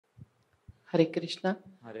Hare Krishna.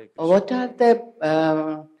 Hare Krishna. What are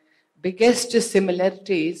the biggest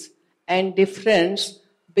similarities and difference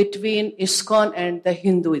between ISKCON and the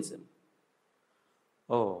Hinduism?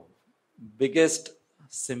 Oh, biggest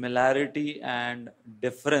similarity and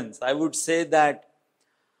difference. I would say that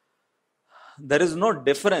there is no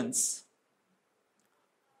difference.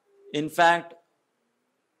 In fact,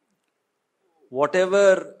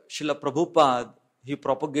 whatever Srila Prabhupada he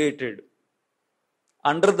propagated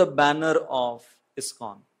under the banner of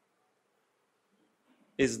ISKCON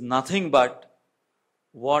is nothing but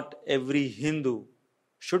what every Hindu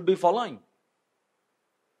should be following,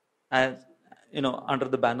 as under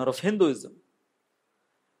the banner of Hinduism.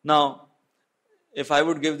 Now, if I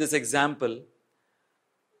would give this example,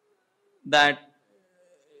 that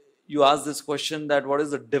you ask this question, that what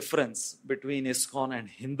is the difference between ISKCON and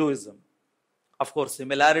Hinduism? Of course,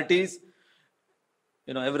 similarities,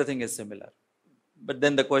 everything is similar. But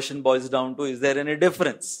then the question boils down to, is there any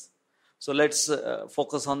difference? So let's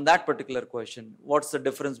focus on that particular question. What's the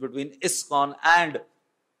difference between ISKCON and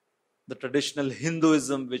the traditional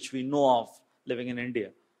Hinduism which we know of living in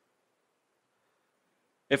India?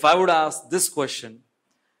 If I would ask this question,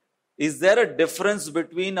 is there a difference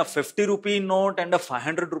between a 50 rupee note and a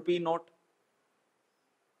 500 rupee note?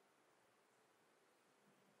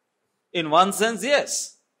 In one sense,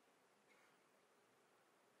 yes.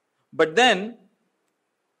 But then,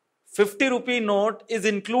 50 rupee note is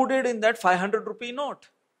included in that 500 rupee note.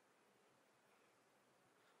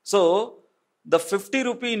 So, the 50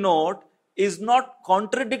 rupee note is not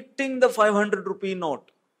contradicting the 500 rupee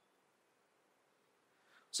note.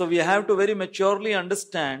 So, we have to very maturely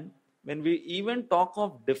understand, when we even talk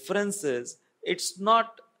of differences, it's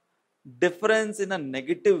not difference in a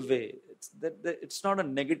negative way. It's not a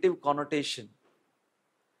negative connotation.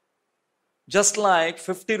 Just like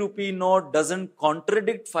 50 rupee note doesn't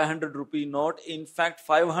contradict 500 rupee note. In fact,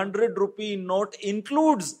 500 rupee note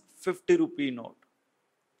includes 50 rupee note.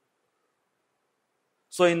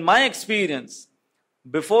 So in my experience,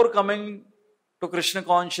 before coming to Krishna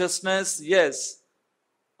consciousness, yes,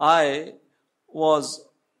 I was,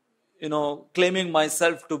 claiming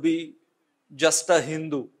myself to be just a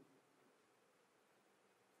Hindu.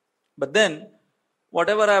 But then,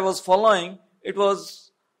 whatever I was following, it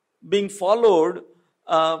was being followed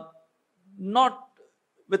not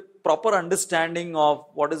with proper understanding of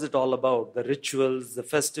what is it all about, the rituals, the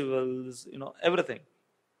festivals, everything.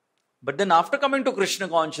 But then after coming to Krishna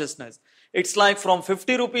consciousness, it's like from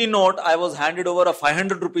 50 rupee note, I was handed over a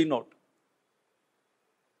 500 rupee note.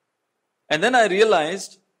 And then I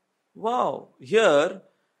realized, wow, here,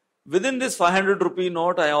 within this 500 rupee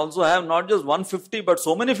note, I also have not just 150, but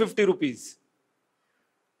so many 50 rupees.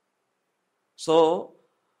 So,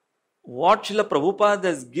 what Srila Prabhupada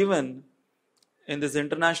has given in this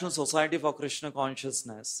International Society for Krishna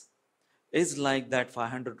Consciousness is like that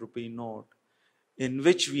 500 rupee note, in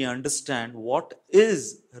which we understand what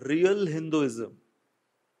is real Hinduism.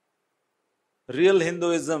 Real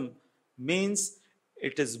Hinduism means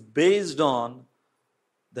it is based on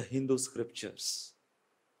the Hindu scriptures.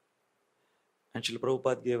 And Srila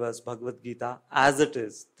Prabhupada gave us Bhagavad Gita as it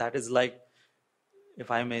is. That is like, if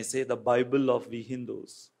I may say, the Bible of we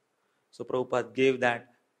Hindus. So Prabhupada gave that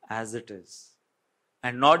as it is.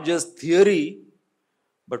 And not just theory,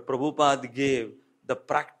 but Prabhupada gave the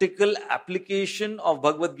practical application of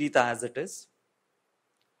Bhagavad Gita as it is.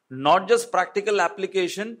 Not just practical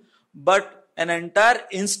application, but an entire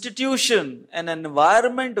institution, an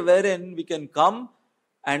environment wherein we can come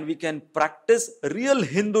and we can practice real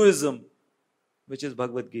Hinduism, which is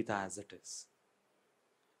Bhagavad Gita as it is.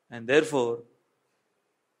 And therefore,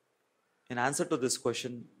 in answer to this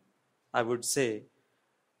question, I would say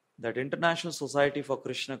that International Society for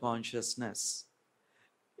Krishna Consciousness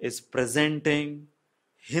is presenting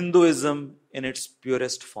Hinduism in its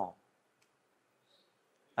purest form.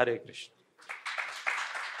 Hare Krishna.